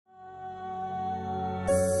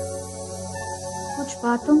कुछ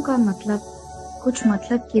बातों का मतलब, कुछ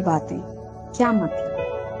मतलब की बातें, क्या मतलब?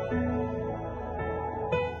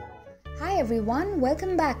 Hi everyone,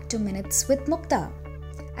 welcome back to Minutes with Mukta.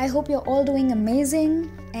 I hope you're all doing amazing,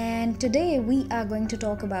 and today we are going to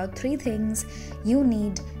talk about 3 things you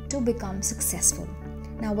need to become successful.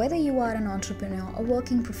 Now whether you are an entrepreneur, a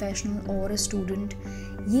working professional or a student,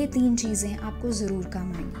 ये 3 चीज़ें आपको ज़रूर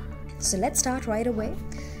काम आएंगी. So let's start right away.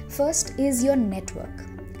 First is your network.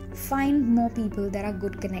 Find more people that are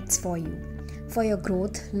good connects for you, for your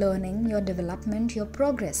growth, learning, your development, your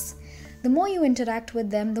progress. The more you interact with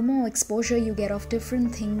them, the more exposure you get of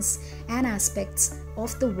different things and aspects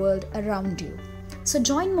of the world around you. So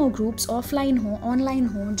join more groups, offline ho, online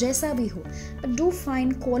ho, jaisa bhi ho, but do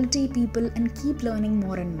find quality people and keep learning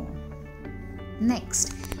more and more.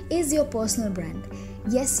 Next is your personal brand.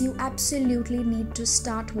 Yes, you absolutely need to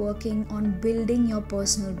start working on building your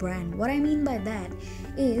personal brand. What I mean by that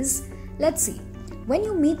is, let's see, when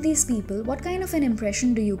you meet these people, what kind of an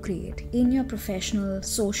impression do you create in your professional,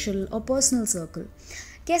 social or personal circle?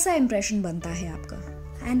 कैसा impression बनता है आपका?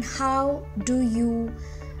 And how do you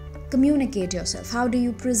communicate yourself? How do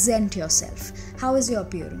you present yourself? How is your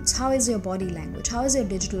appearance? How is your body language? How is your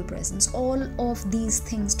digital presence? All of these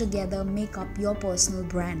things together make up your personal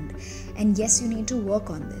brand. And yes, you need to work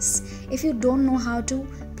on this. If you don't know how to,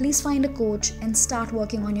 please find a coach and start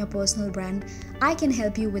working on your personal brand. I can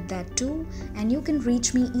help you with that too. And you can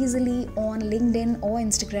reach me easily on LinkedIn or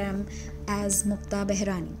Instagram as Mukta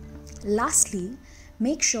Bahrani. Lastly,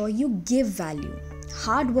 make sure you give value.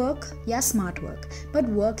 Hard work या smart work, but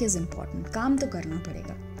work is important. काम तो करना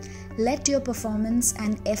पड़ेगा. Let your performance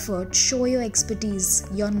and effort show your expertise,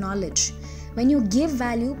 your knowledge. When you give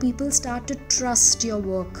value, people start to trust your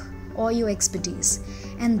work or your expertise,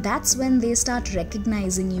 and that's when they start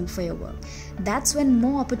recognizing you for your work. That's when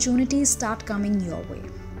more opportunities start coming your way.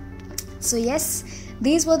 So yes,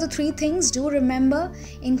 these were the 3 things. Do remember,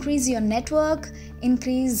 increase your network,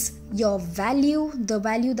 increase your value, the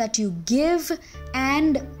value that you give,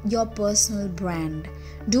 and your personal brand.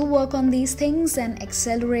 Do work on these things and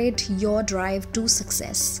accelerate your drive to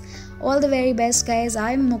success. All the very best, guys.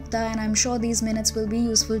 I'm Mukta, and I'm sure these minutes will be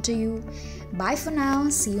useful to you. Bye for now.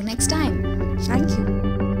 See you next time. Thank you.